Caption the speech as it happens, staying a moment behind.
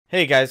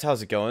Hey guys,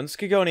 how's it going?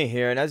 Skagoni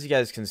here, and as you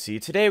guys can see,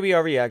 today we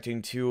are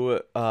reacting to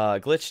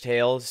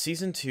Glitchtale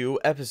Season 2,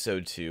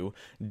 Episode 2,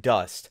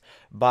 Dust,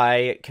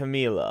 by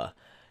Camila.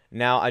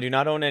 Now, I do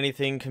not own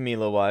anything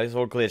Camila-wise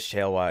or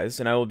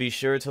Glitchtale-wise, and I will be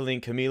sure to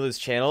link Camila's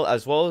channel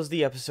as well as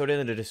the episode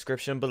in the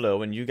description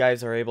below, and you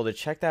guys are able to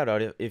check that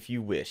out if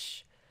you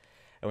wish.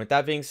 And with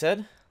that being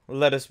said,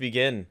 let us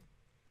begin.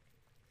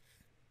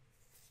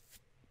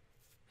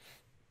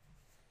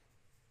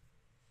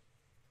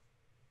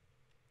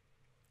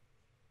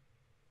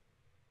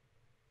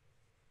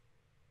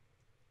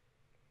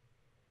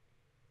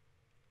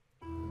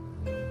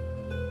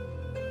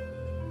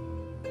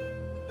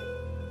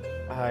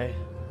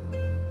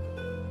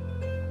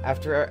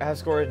 After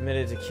Asgore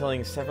admitted to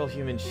killing several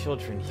human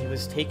children, he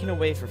was taken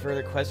away for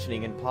further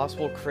questioning and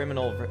possible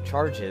criminal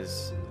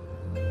charges.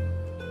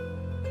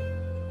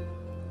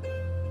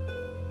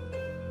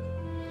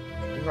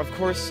 Of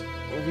course,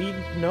 we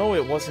know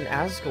it wasn't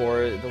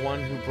Asgore, the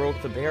one who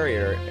broke the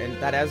barrier, and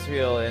that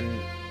Azrael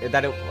and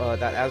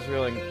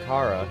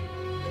Kara.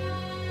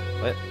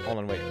 What? Hold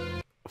on, wait.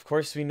 Of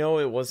course, we know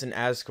it wasn't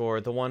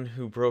Asgore, the one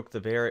who broke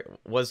the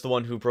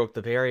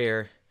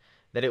barrier.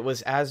 That it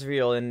was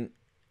Azrael and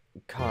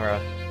Kara.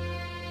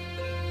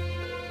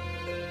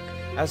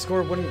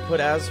 Asgore wouldn't put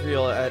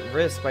Azrael at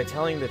risk by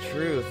telling the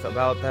truth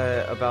about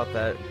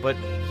that, but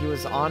he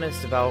was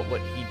honest about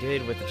what he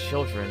did with the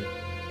children.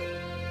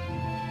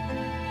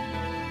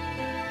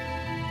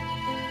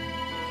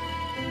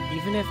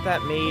 Even if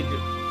that made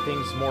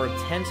things more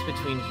tense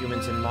between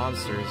humans and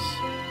monsters.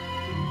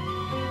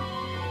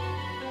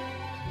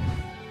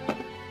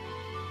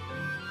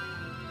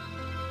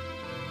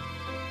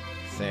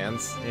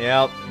 Sans.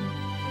 Yep.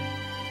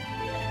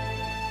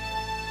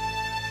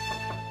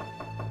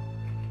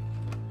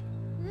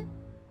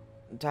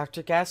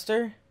 Dr.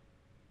 Gaster?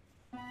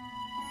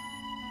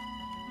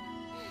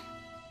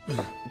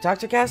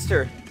 Dr.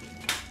 Gaster!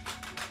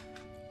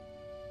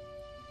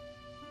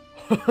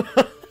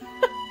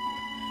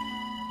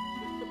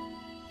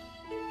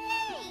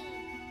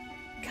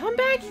 Come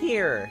back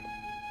here!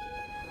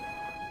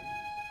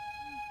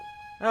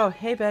 Oh,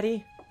 hey,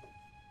 Betty.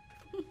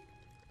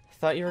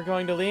 Thought you were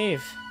going to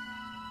leave.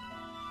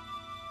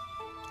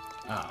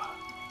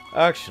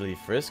 Actually,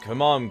 Frisk, her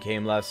mom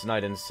came last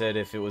night and said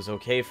if it was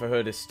okay for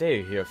her to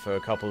stay here for a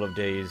couple of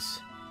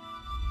days.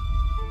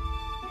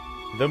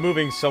 They're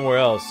moving somewhere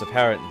else,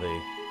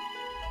 apparently.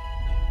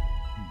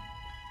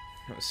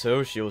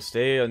 So she'll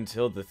stay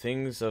until the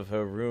things of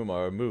her room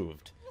are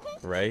moved,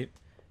 right?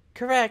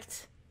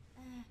 Correct.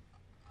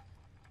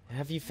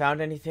 Have you found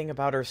anything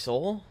about her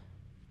soul?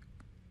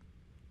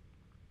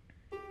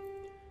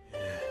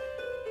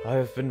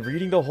 I've been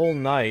reading the whole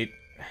night,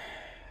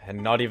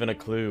 and not even a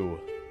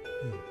clue.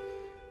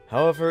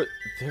 However,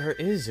 there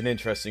is an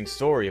interesting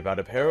story about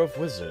a pair of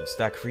wizards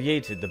that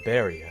created the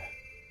barrier.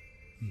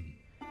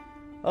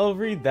 I'll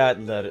read that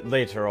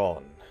later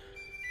on.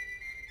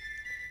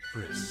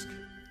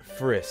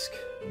 Frisk.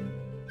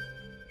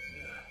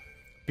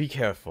 Be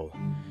careful.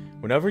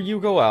 Whenever you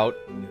go out,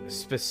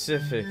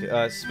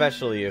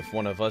 especially if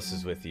one of us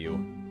is with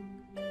you.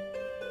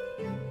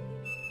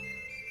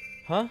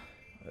 Huh?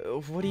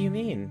 What do you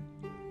mean?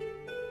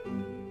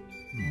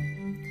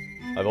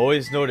 I've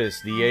always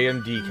noticed the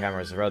AMD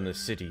cameras around the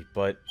city,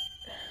 but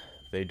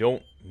they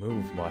don't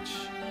move much.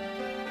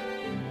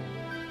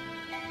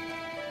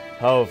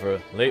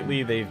 However,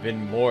 lately they've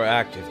been more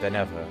active than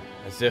ever,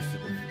 as if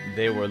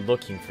they were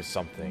looking for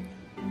something.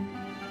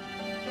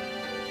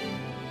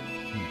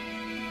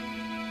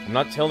 I'm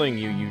not telling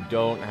you you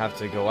don't have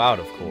to go out,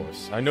 of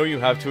course. I know you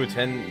have to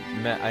attend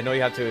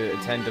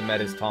to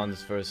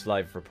Metaston's first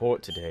live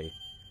report today.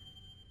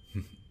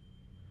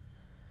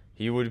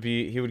 He would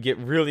get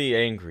really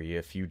angry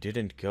if you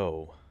didn't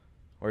go.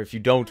 Or if you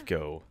don't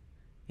go.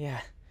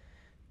 Yeah,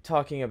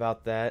 talking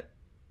about that.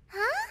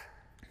 Huh?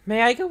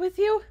 May I go with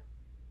you?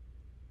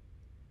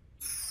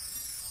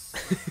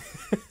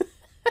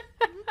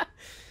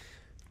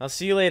 I'll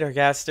see you later,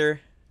 Gaster.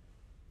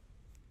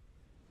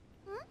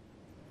 Huh?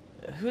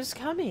 Who's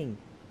coming?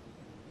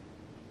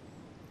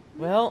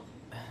 Well,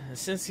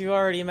 since you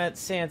already met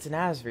Sans and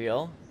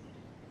Azrael,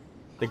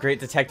 the great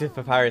detective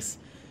Papyrus,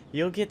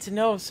 you'll get to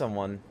know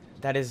someone.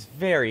 That is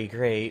very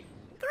great.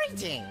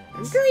 Greetings!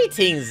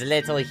 Greetings,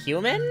 little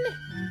human!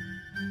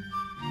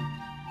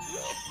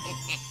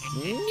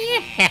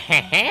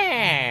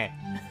 Wowie!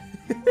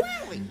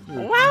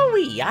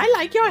 Wowie, I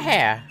like your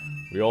hair.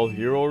 We all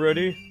here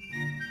already?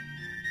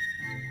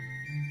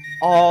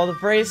 Oh, the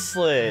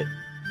bracelet!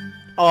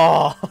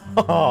 Oh!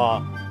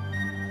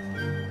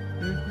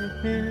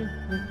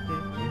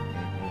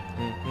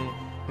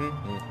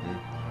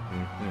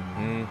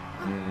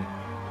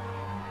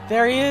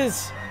 There he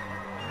is!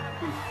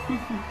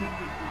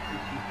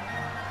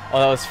 Oh,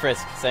 that was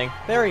Frisk saying,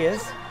 there he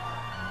is.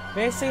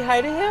 May I say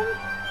hi to him?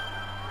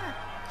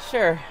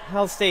 Sure,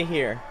 I'll stay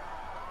here.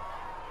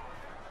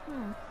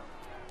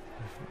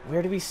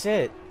 Where do we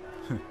sit?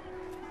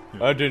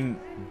 I didn't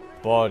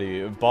bought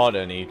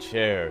any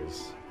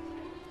chairs.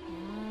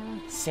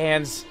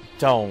 Sans,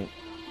 don't.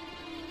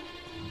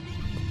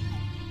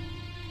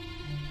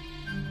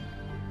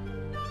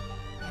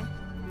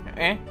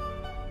 Eh?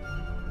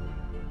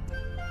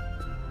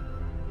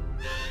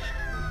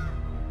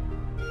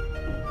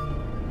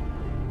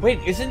 Wait,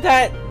 isn't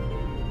that...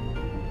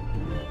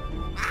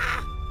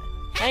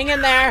 Hang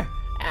in there!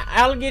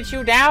 I'll get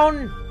you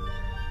down!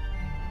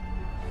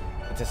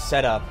 It's a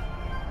setup.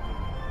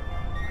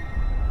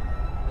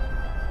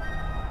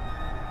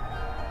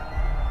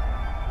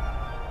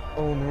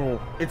 Oh no,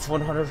 it's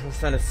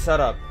 100% a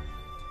setup.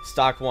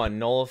 Stock 1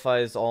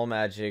 nullifies all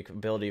magic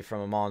abilities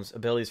from a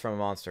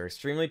monster.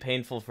 Extremely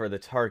painful for the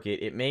target.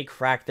 It may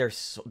crack the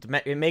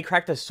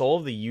soul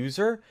of the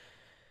user.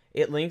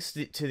 It links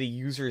to the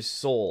user's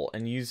soul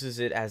and uses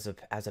it as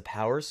a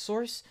power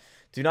source.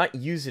 Do not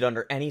use it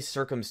under any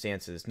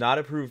circumstances. Not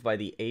approved by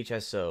the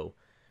HSO.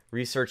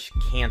 Research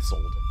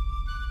cancelled.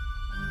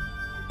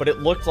 But it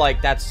looked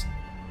like that's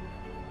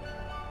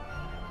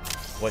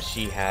what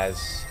she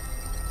has.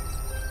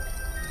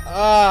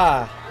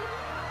 Ah!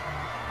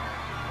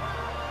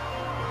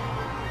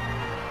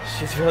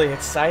 She's really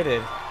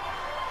excited.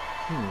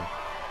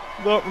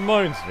 That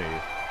reminds me.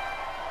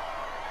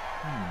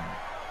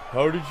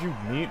 How did you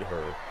meet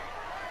her?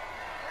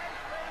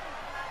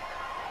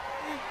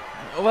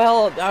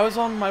 Well, I was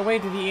on my way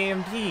to the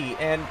AMD,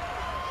 and...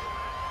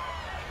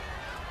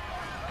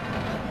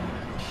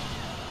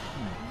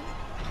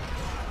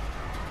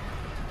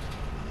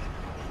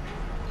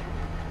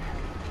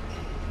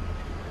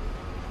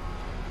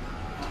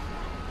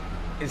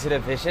 Is it a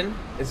vision?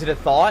 Is it a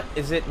thought?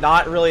 Is it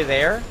not really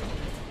there?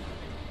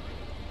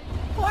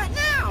 What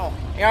now?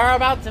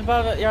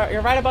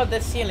 You're right about the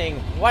ceiling.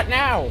 What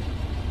now?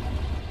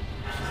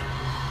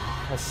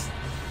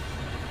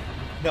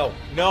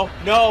 No,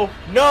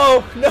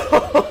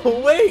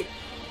 wait!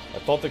 I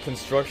thought the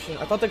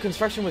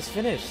construction was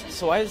finished,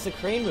 so why is the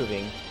crane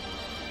moving?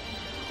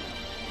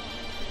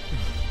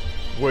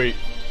 Wait,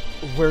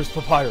 where's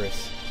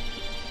Papyrus?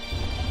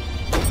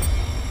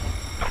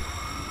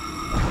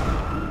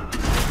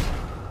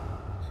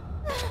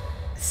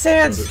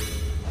 Sans!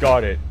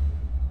 Got it.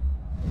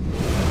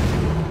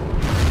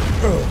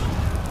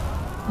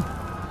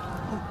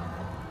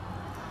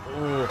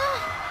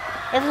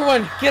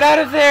 Everyone, get out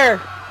of there!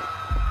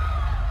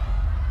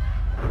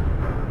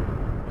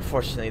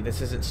 Unfortunately,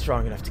 this isn't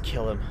strong enough to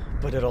kill him,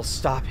 but it'll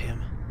stop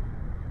him.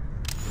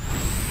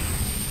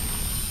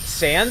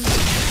 Sans?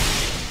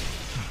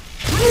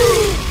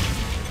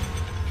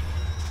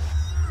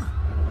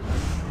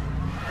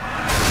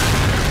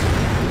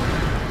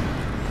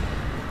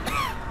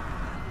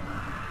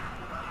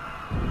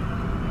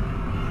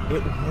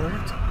 It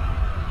worked?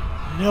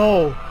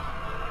 No!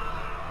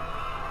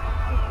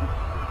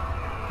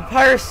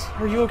 Papyrus,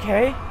 are you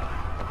okay?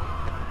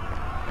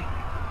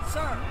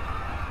 Sir.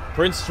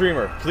 Prince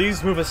Dreamer,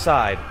 please move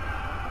aside.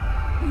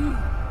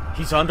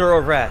 He's under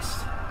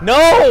arrest.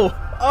 No!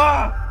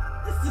 Ah!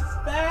 This is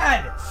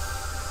bad!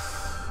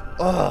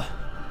 Ugh.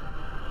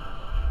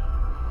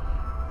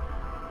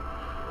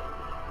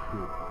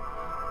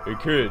 Hey,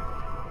 kid.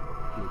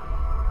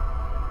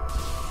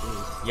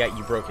 Yeah,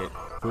 you broke it.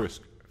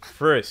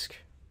 Frisk.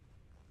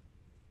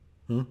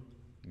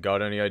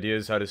 Got any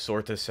ideas how to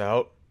sort this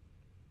out?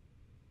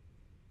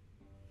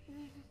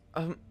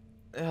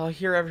 I'll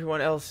hear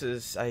everyone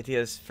else's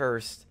ideas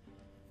first.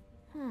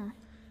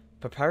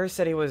 Papyrus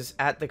said he was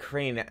at the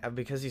crane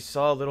because he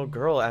saw a little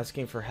girl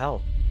asking for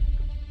help.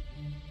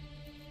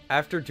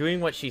 After doing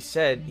what she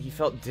said, he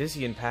felt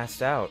dizzy and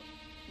passed out.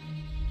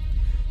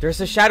 There's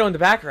a shadow in the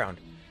background.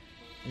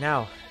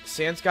 Now,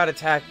 Sans got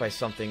attacked by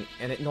something,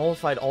 and it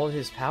nullified all of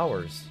his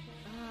powers.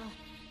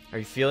 How are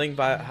you feeling,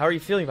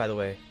 by the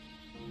way?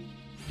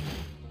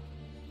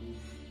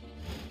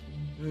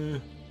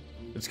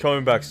 It's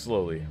coming back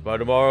slowly. By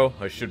tomorrow,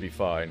 I should be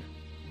fine.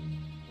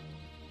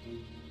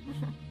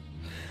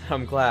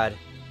 I'm glad.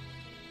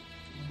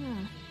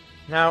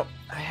 Now,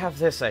 I have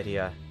this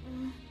idea.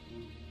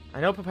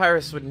 I know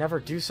Papyrus would never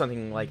do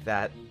something like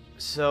that,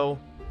 so...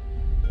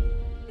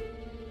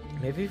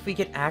 maybe if we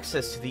get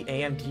access to the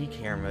AMD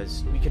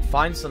cameras, we could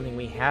find something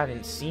we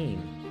haven't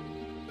seen.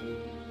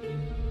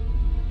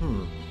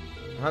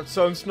 That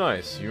sounds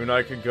nice. You and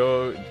I could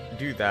go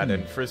do that,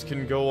 and Frisk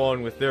can go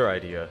on with their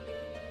idea.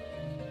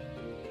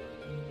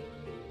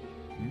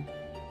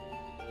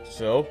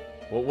 So,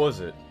 what was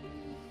it?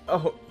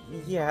 Oh,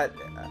 yeah,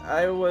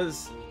 I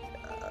was...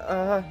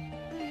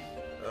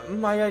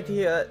 my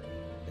idea...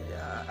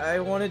 I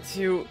wanted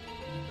to...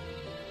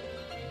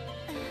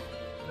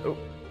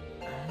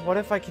 What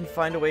if I can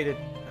find a way to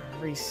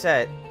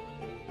reset?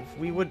 If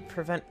we would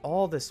prevent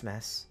all this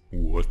mess.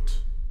 What?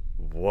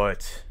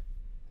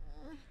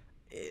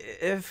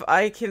 If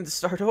I can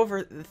start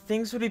over,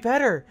 things would be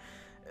better.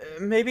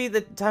 Maybe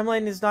the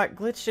timeline is not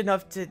glitched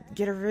enough to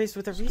get erased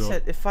with a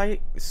reset. If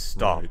I...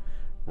 Stop.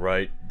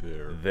 Right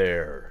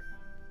there.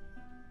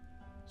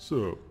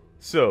 So,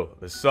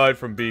 aside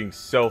from being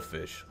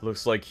selfish,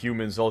 looks like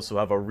humans also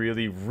have a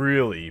really,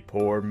 really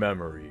poor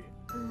memory.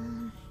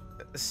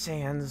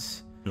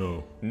 Sans...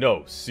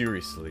 No,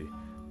 seriously.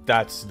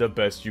 That's the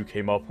best you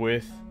came up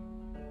with?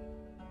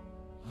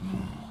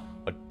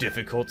 a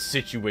difficult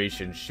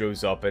situation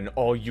shows up and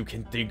all you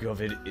can think of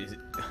is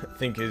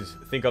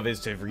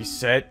to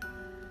reset.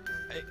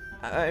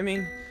 I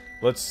mean,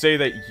 let's say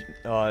that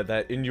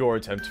that in your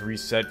attempt to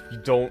reset, you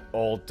don't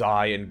all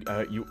die and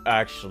you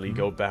actually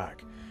go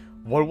back.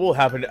 What will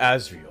happen to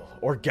Asriel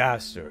or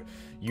Gaster?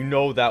 You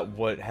know that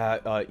what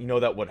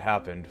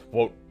happened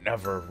won't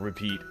ever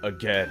repeat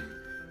again.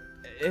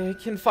 It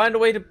can find a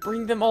way to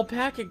bring them all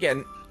back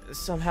again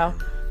somehow.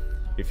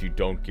 If you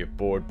don't get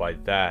bored by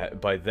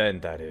then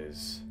that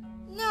is.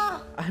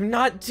 No. I'm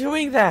not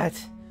doing that.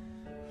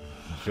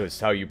 Just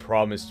how you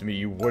promised me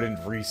you wouldn't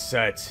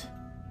reset.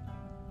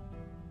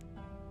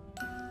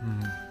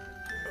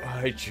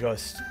 I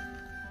just...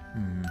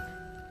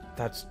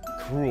 That's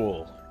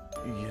cruel,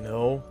 you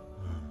know?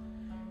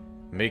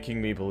 Making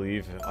me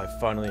believe I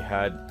finally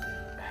had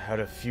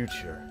a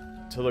future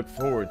to look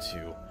forward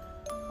to.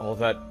 All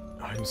that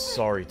I'm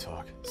sorry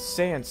talk.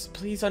 Sans,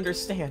 please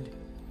understand.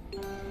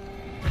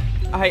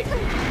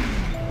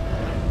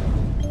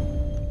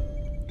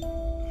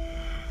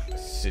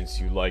 Since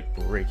you like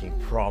breaking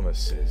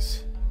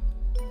promises,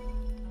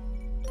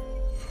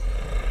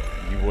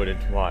 you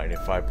wouldn't mind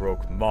if I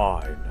broke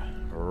mine,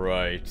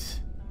 right?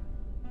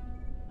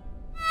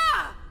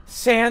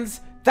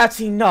 Sans, that's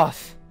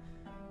enough!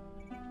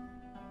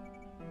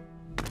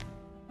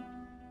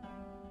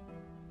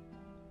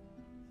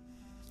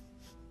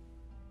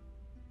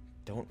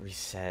 Don't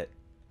reset.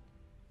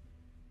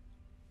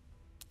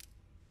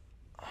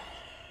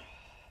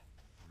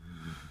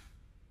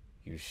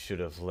 You should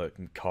have let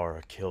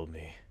Kara kill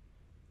me.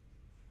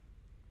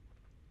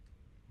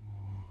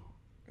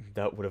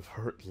 That would have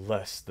hurt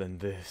less than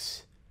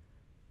this.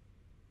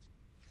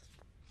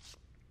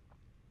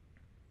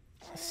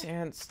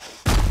 Sans...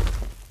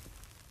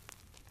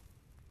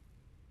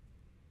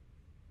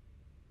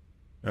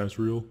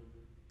 Asriel?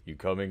 You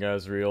coming,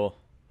 Asriel?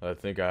 I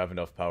think I have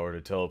enough power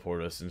to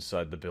teleport us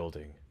inside the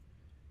building.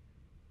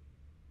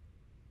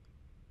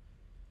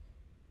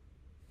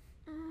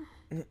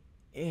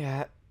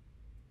 Yeah.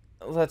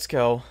 Let's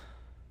go.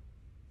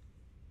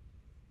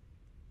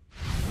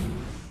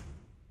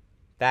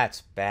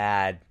 That's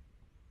bad.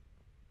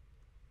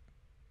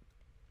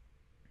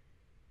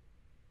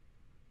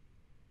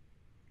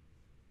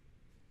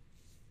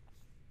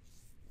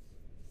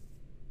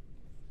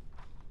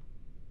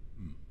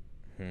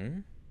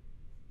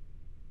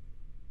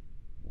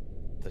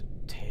 The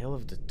tale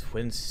of the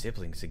twin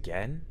siblings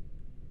again?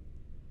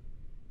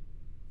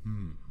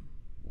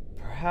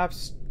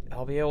 Perhaps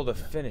I'll be able to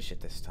finish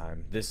it this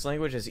time. This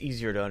language is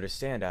easier to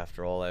understand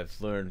after all I've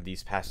learned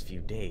these past few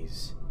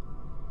days.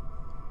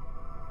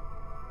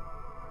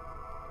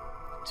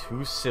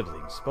 Two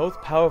siblings,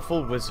 both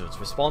powerful wizards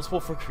responsible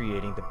for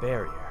creating the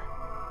barrier,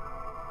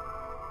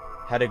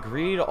 had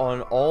agreed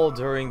on all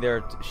during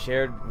their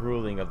shared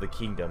ruling of the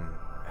kingdom.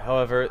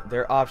 However,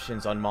 their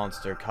options on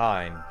monster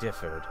kind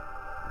differed.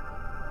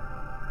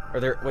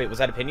 Wait, was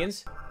that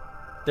opinions?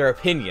 Their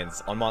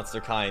opinions on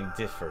monster kind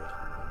differed.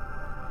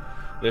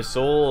 Their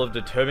soul of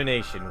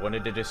determination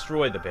wanted to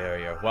destroy the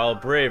barrier, while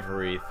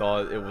bravery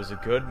thought it was a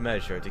good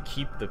measure to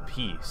keep the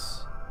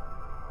peace.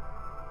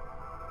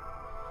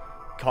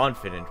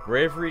 Confident,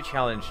 bravery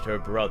challenged her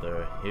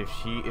brother.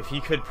 If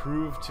he could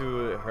prove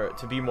to her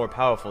to be more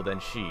powerful than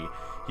she,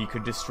 he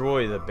could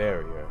destroy the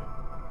barrier.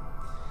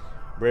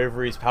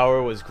 Bravery's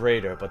power was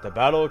greater, but the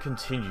battle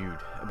continued.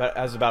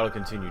 As the battle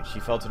continued, she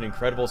felt an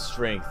incredible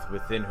strength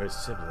within her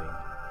sibling.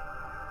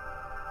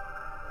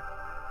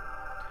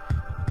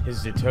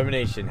 His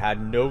determination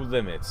had no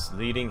limits,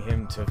 leading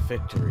him to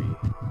victory.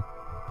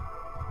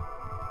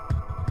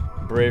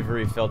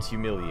 Bravery felt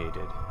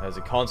humiliated. As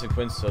a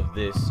consequence of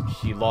this,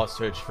 she lost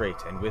her trait,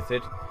 and with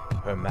it,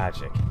 her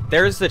magic.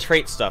 There's the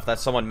trait stuff that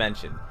someone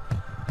mentioned.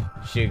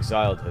 She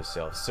exiled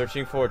herself,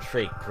 searching for a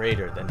trait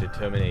greater than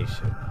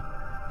determination.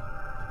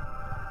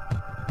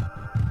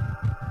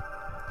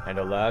 And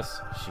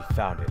alas, she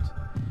found it.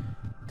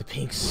 The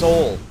pink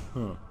soul!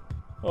 Huh.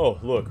 Oh,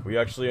 look, we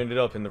actually ended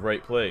up in the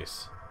right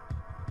place.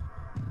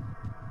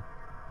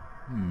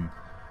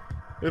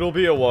 It'll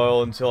be a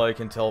while until I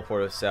can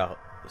teleport us out,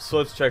 so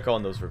let's check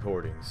on those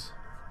recordings.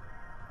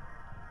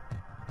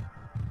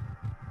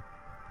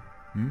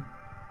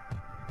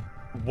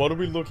 What are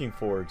we looking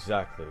for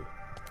exactly?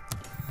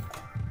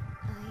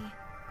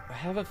 I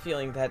have a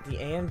feeling that the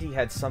AMD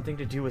had something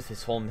to do with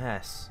this whole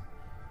mess.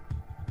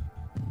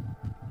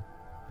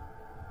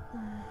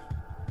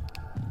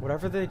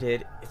 Whatever they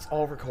did, it's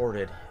all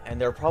recorded, and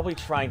they're probably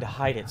trying to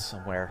hide it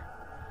somewhere.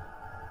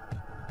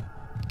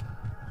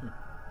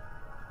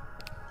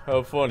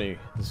 How funny.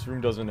 This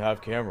room doesn't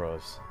have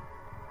cameras.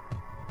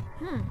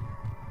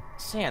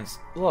 Sans,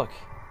 look.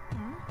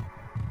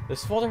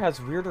 This folder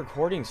has weird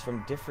recordings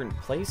from different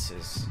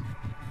places.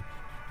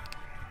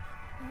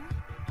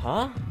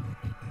 Huh?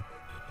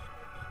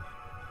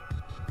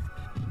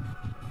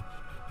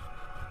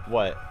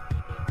 What?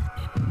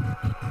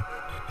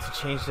 To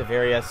change the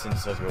very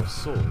essence of your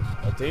soul.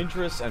 A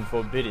dangerous and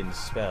forbidden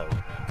spell.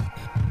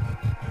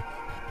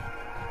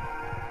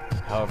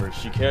 However,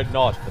 she cared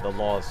not for the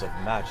laws of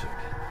magic.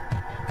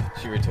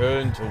 she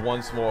returned to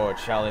once more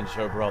challenge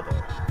her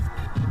brother.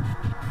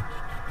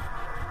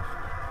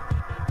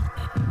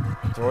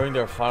 During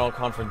their final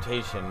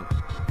confrontation,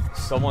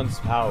 someone's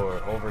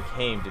power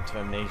overcame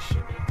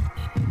determination.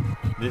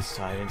 This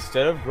time,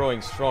 instead of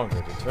growing stronger,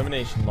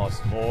 determination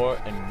lost more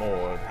and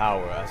more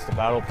power as the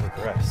battle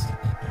progressed.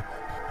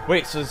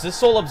 Wait, so does this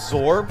soul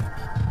absorb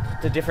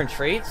the different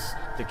traits?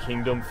 The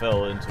kingdom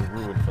fell into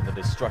ruin from the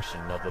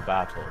destruction of the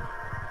battle.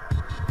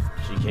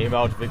 She came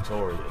out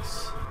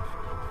victorious.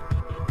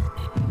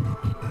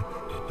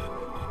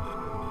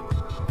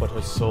 But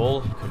her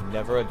soul could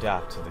never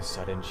adapt to the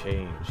sudden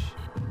change.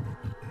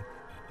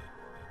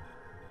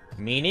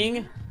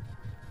 Meaning?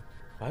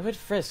 Why would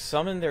Frisk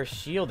summon their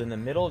shield in the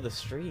middle of the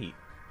street?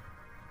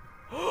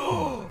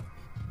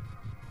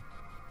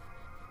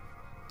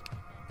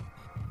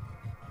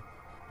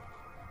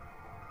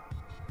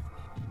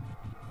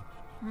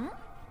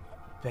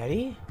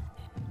 Betty?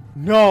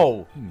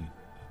 No!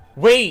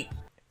 Wait!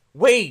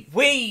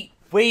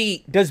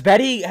 Does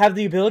Betty have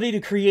the ability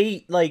to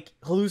create, like,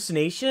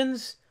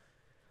 hallucinations?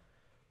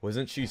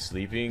 Wasn't she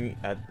sleeping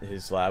at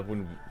his lab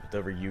when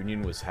the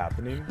reunion was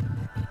happening?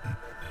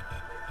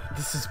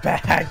 This is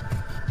bad.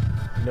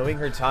 Knowing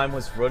her time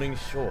was running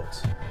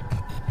short,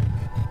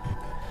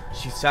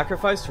 she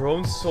sacrificed her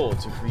own soul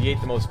to create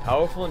the most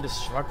powerful and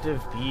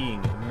destructive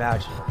being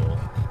imaginable.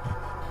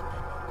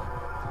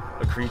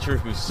 A creature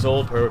whose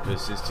sole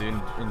purpose is to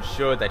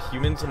ensure that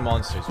humans and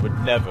monsters would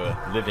never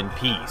live in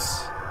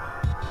peace.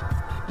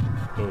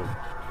 Oh,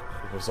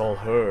 it was all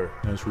her.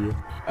 Asriel?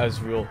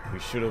 Asriel,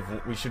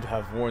 we should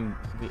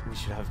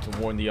have to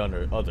warn the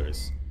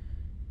others.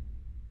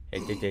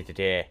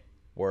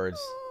 Words.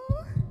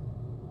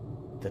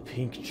 The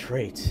pink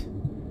trait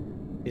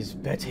is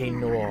Bete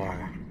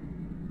Noir,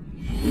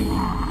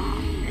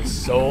 the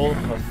soul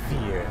of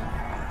fear.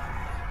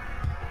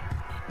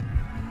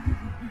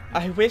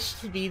 I wish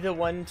to be the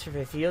one to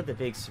reveal the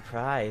big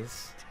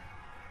surprise.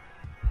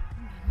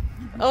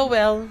 Oh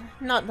well,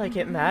 not like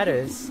it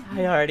matters.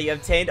 I already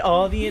obtained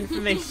all the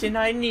information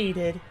I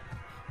needed.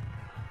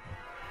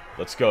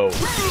 Let's go.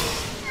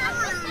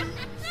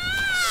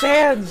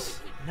 Sans!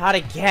 Not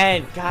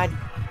again, God.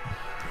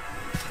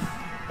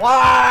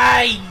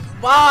 Why?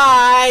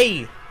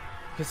 Why?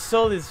 Your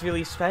soul is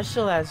really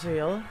special,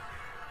 Asriel.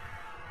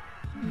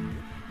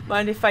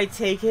 Mind if I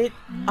take it?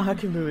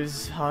 Akumu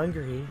is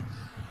hungry.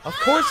 Of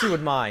course he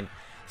would mind.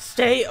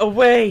 Stay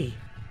away.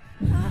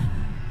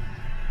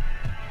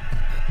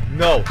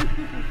 No.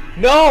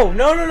 No,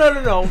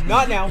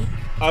 not now.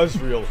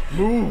 Asriel,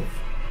 move.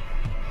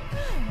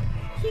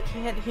 He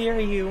can't hear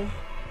you.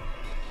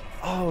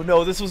 Oh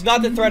no, this was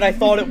not the threat I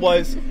thought it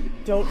was.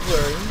 Don't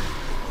worry.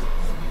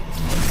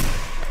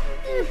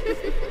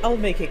 I'll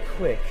make it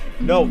quick.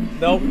 No.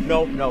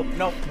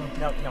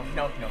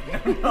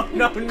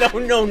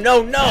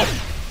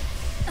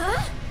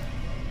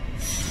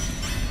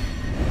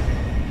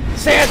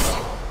 Sans!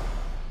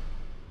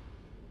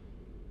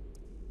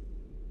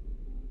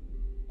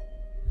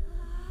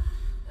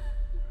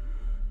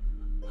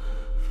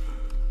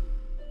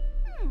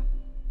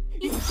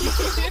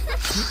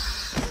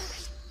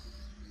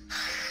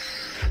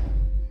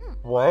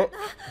 What?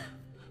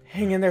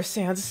 Hang in there,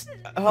 Sans.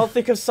 I'll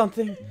think of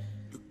something.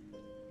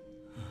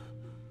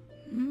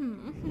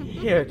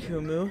 Here,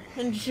 Kumu.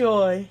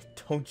 Enjoy.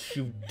 Don't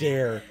you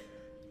dare.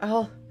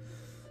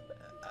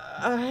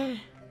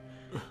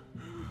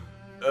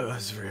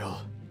 Asriel.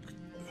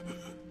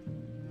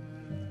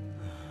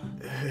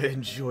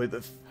 Enjoy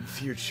the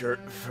future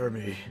for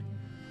me.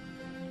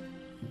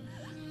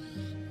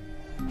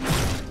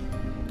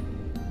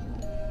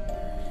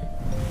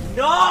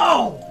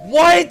 No!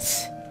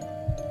 What?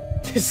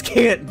 This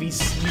can't be.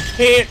 You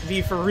can't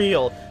be for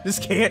real. This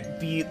can't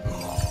be.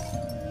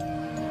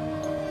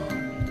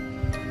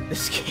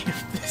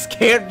 This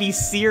can't be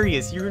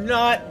serious. You're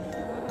not.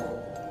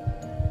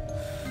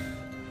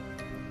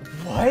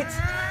 What?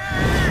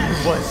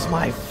 He was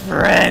my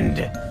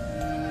friend.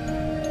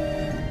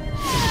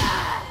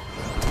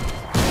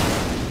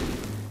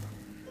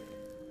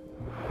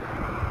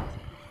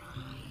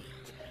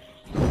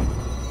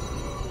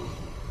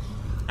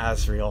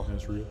 Asriel.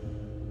 Asriel?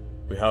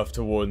 We have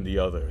to warn the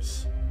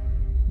others.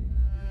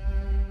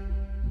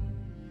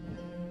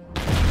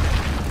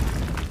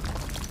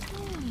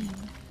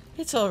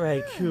 It's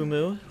alright,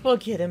 Kumu. We'll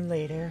get him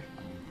later.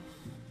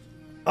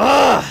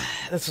 Ugh!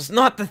 This was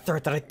not the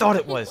threat that I thought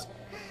it was.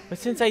 But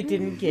since I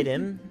didn't get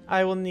him,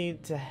 I will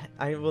need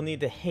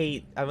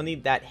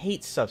that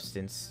hate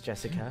substance,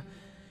 Jessica.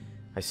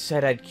 I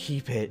said I'd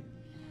keep it.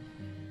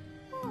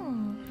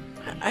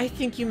 I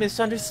think you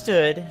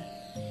misunderstood.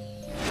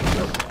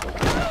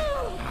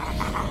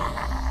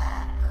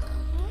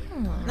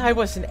 I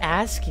wasn't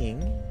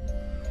asking.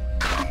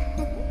 Oh,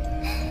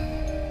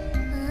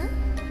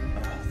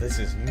 this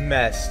is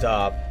messed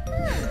up.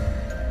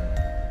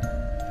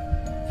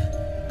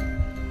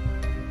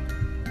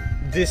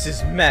 This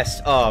is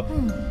messed up.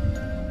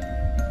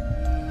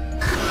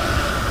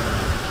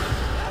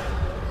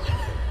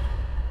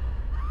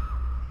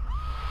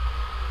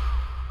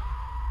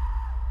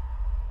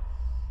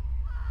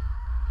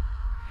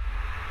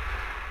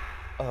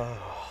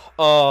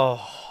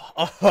 Oh.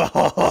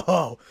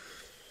 Oh.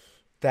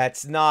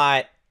 That's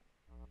not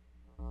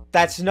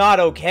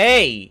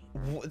okay.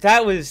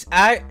 That was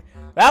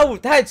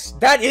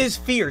that is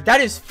fear. That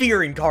is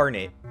fear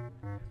incarnate.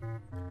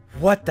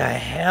 What the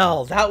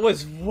hell? That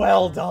was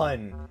well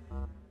done.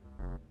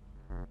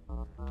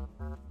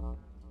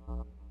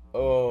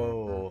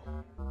 Oh.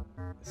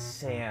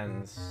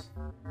 Sans.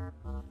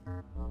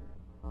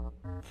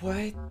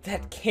 What?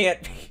 That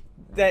can't be.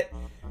 That.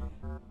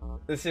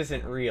 This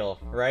isn't real,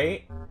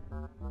 right?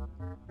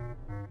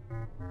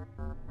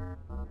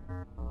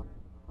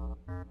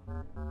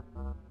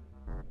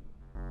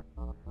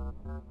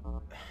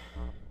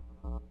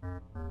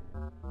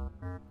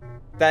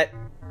 That.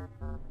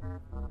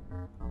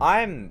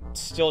 I'm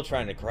still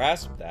trying to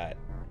grasp that.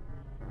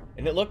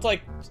 And it looked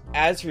like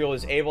Azriel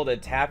was able to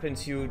tap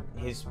into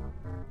his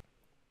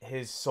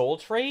soul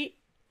trait?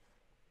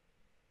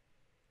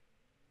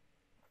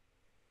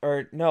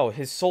 Or, no,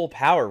 his soul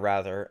power,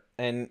 rather,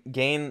 and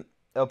gain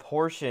a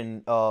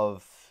portion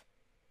of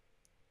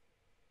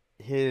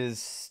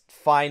his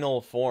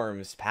final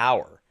form's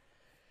power.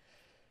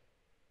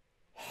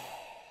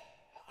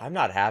 I'm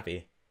not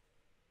happy.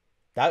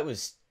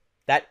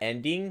 That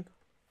ending.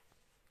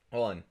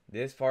 Hold on,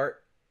 this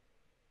part.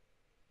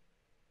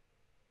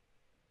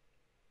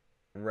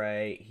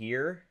 Right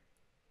here.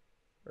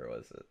 Where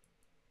was it?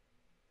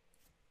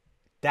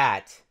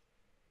 That.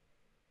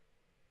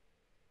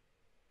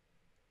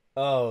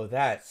 Oh,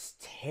 that's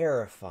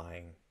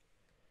terrifying.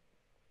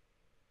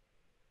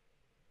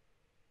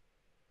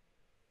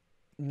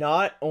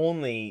 Not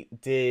only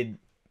did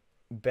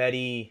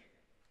Betty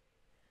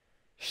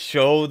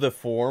show the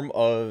form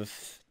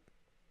of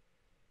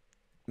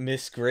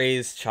Miss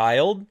Gray's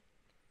child,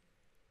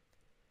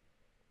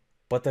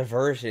 but the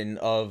version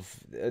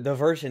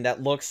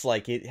that looks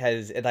like it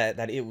has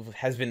that it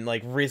has been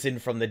like risen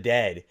from the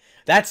dead.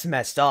 That's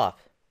messed up.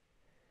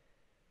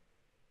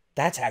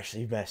 That's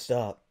actually messed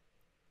up.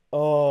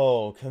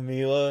 Oh,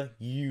 Camila,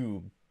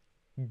 you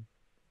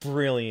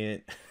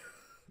brilliant.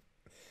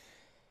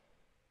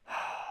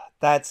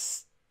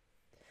 That's...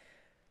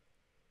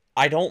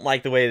 I don't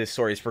like the way the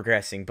story is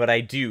progressing, but I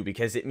do,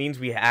 because it means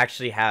we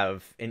actually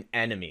have an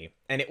enemy.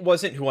 And it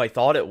wasn't who I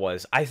thought it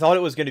was. I thought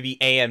it was going to be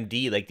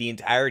AMD, like the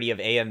entirety of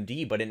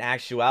AMD, but in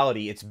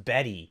actuality, it's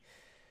Betty.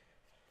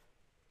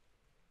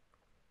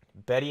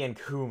 Betty and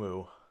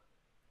Kumu.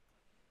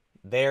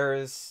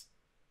 There's...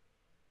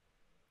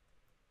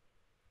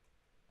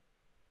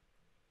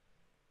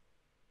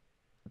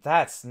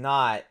 That's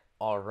not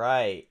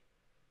alright.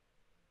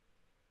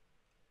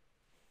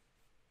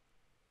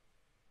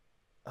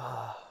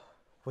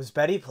 Was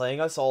Betty playing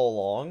us all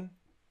along?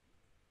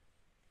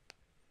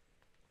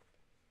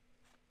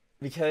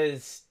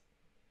 Because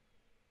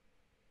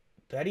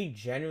Betty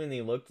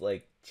genuinely looked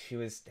like she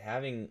was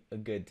having a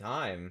good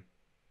time.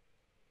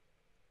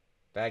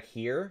 Back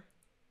here?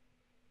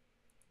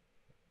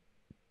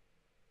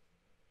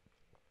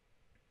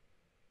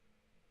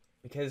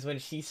 Because when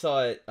she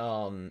saw it,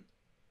 hold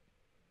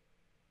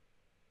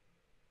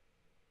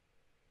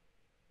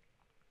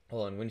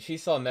on, when she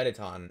saw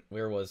Mettaton,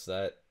 where was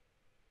that?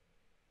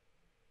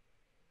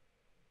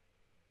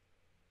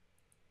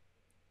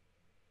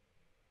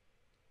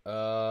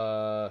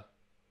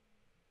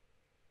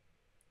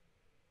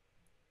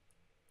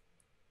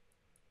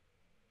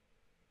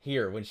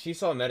 Here, when she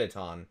saw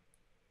Mettaton,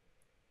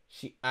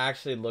 she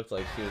actually looked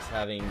like she was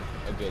having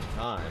a good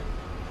time.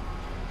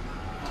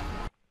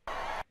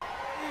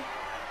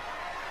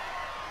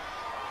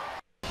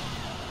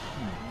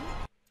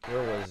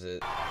 Where was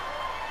it?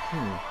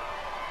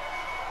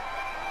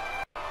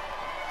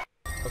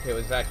 Okay, it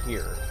was back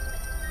here.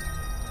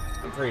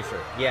 I'm pretty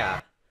sure.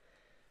 Yeah.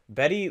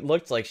 Betty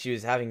looked like she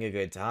was having a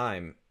good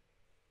time.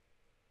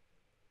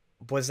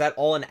 Was that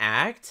all an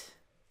act?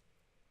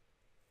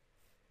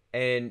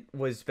 And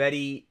was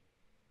Betty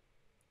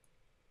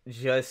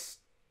just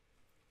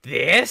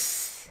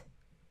this?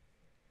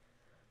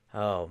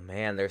 Oh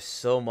man, there's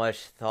so much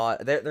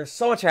thought. There's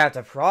so much I have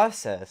to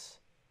process.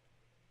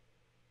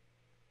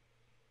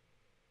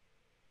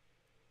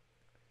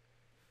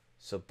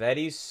 So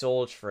Betty's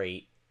soul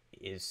trait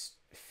is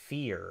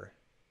fear.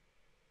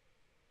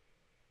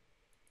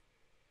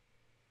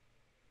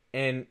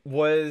 And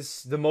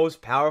was the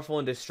most powerful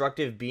and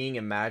destructive being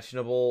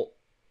imaginable.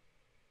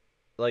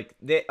 Like,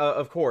 they,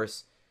 of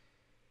course,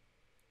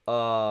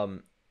 the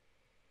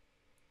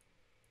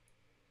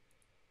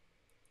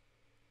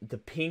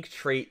pink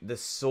trait, the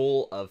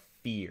soul of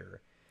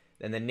fear.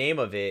 And the name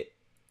of it,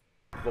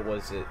 what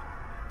was it?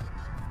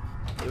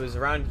 It was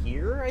around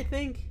here, I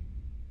think?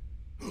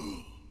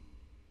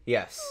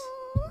 Yes.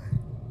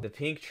 The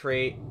pink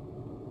trait,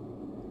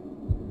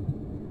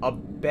 a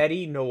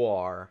Betty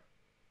Noir.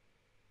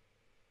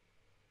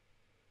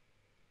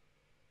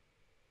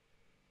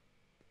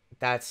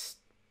 That's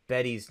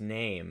Betty's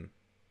name.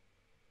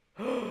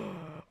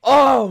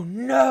 Oh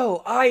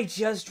no! I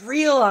just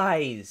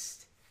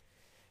realized!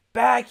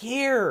 Back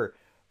here!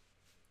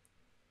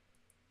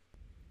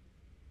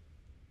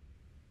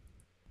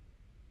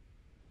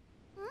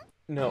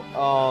 No,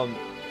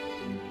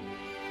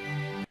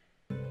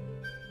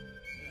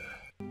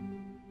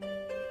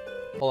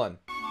 Hold on.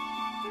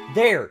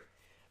 There!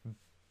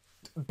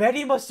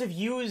 Betty must have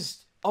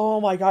used...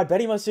 Oh my god,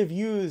 Betty must have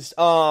used,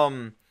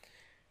 Betty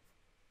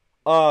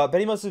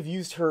must have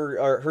used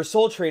her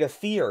soul trait of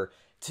fear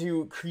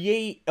to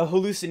create a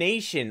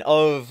hallucination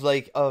of,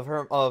 like,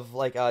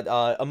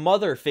 a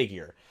mother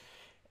figure.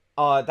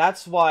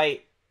 That's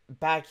why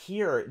back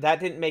here, that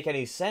didn't make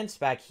any sense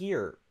back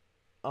here.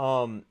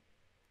 Alright.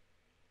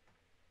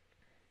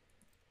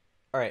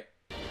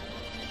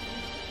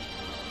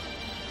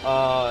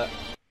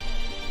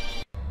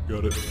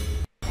 Got it.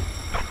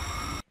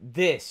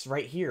 This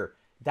right here.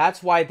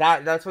 That's why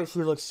she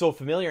looks so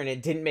familiar, and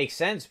it didn't make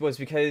sense, was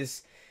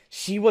because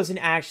she wasn't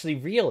actually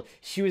real.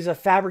 She was a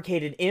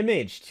fabricated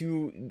image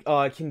to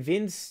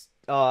convince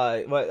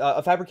Gaster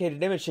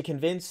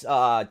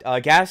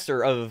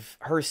of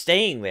her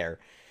staying there.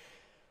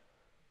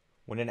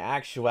 When in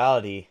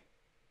actuality,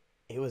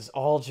 it was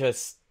all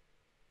just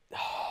a...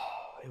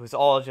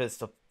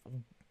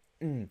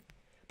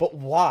 But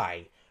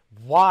why?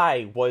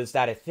 Why was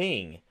that a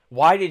thing?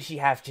 Why did she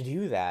have to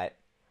do that?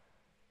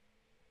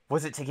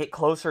 Was it to get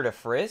closer to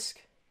Frisk?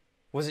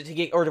 Was it to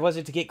get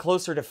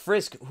closer to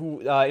Frisk,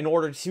 who, in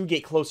order to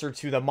get closer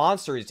to the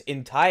monsters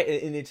in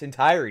its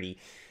entirety?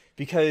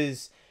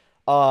 Because,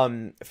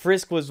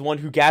 Frisk was the one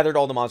who gathered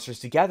all the monsters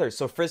together,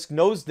 so Frisk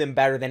knows them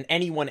better than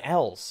anyone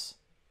else.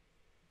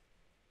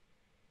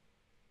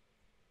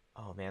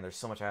 Oh man, there's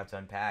so much I have to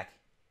unpack.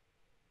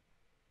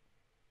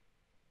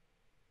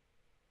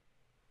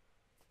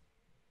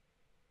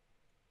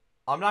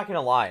 I'm not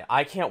gonna lie,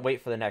 I can't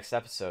wait for the next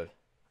episode.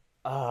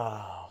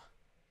 Oh.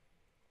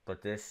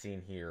 But this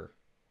scene here,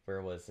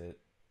 where was it?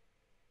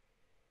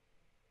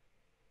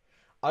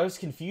 I was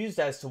confused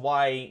as to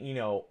why, you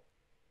know,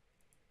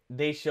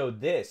 they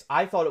showed this.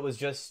 I thought it was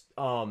just,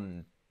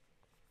 I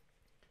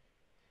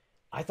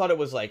thought it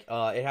was like,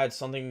 it had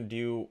something to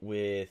do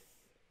with,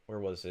 where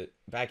was it?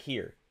 Back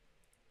here.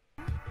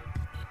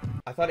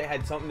 I thought it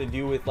had something to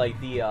do with, like,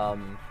 the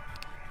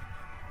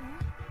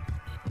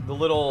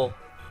little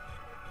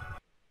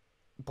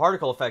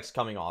particle effects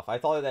coming off. I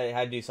thought that it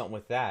had to do something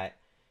with that.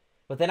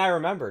 But then I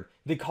remembered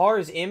the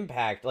car's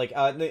impact. Like,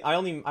 I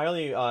only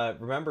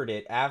remembered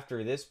it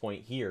after this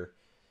point here.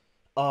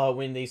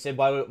 When they said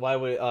when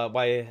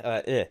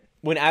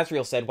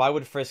Asriel said, why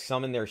would Frisk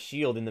summon their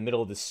shield in the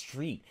middle of the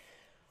street?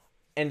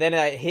 And then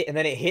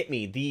it hit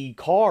me. The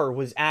car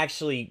was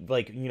actually,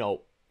 like, you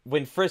know,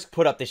 when Frisk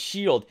put up the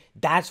shield,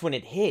 that's when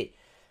it hit.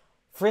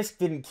 Frisk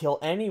didn't kill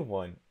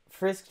anyone.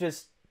 Frisk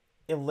just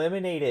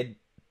eliminated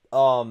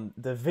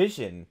the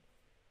vision.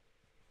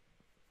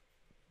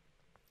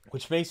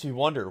 Which makes me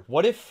wonder,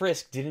 what if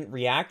Frisk didn't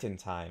react in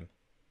time?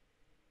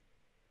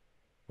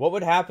 What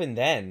would happen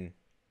then?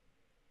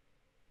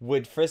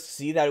 Would Frisk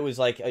see that it was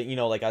like, you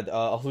know, like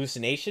a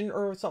hallucination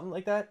or something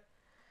like that?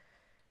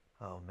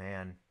 Oh,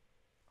 man.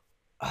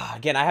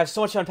 Again, I have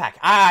so much to unpack.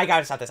 I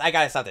gotta stop this.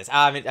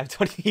 I'm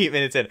 28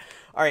 minutes in.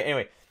 Alright,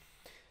 anyway.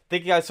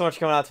 Thank you guys so much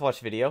for coming out to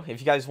watch the video.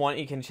 If you guys want,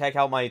 you can check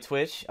out my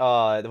Twitch,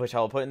 which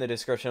I'll put in the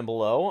description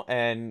below.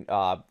 And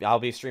I'll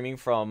be streaming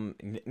from...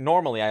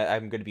 Normally,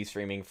 I'm going to be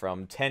streaming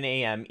from 10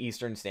 a.m.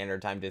 Eastern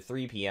Standard Time to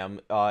 3 p.m.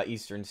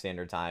 Eastern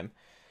Standard Time.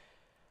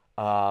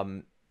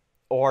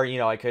 Or, you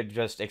know, I could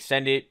just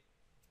extend it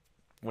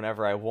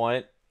whenever I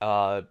want.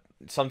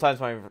 Sometimes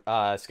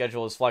my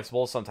schedule is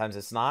flexible, sometimes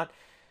it's not.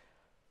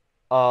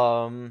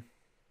 Oh,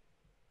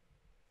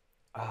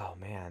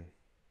 man.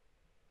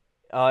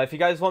 If you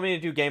guys want me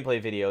to do gameplay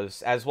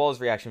videos, as well as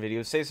reaction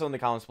videos, say so in the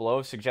comments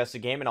below, suggest a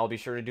game, and I'll be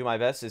sure to do my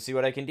best to see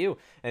what I can do.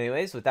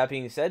 Anyways, with that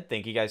being said,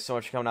 thank you guys so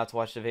much for coming out to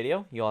watch the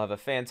video. You all have a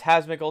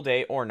phantasmical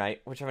day or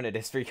night, whichever it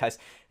is for you guys,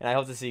 and I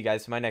hope to see you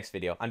guys in my next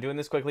video. I'm doing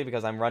this quickly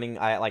because I'm running,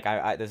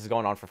 this is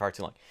going on for far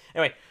too long.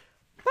 Anyway,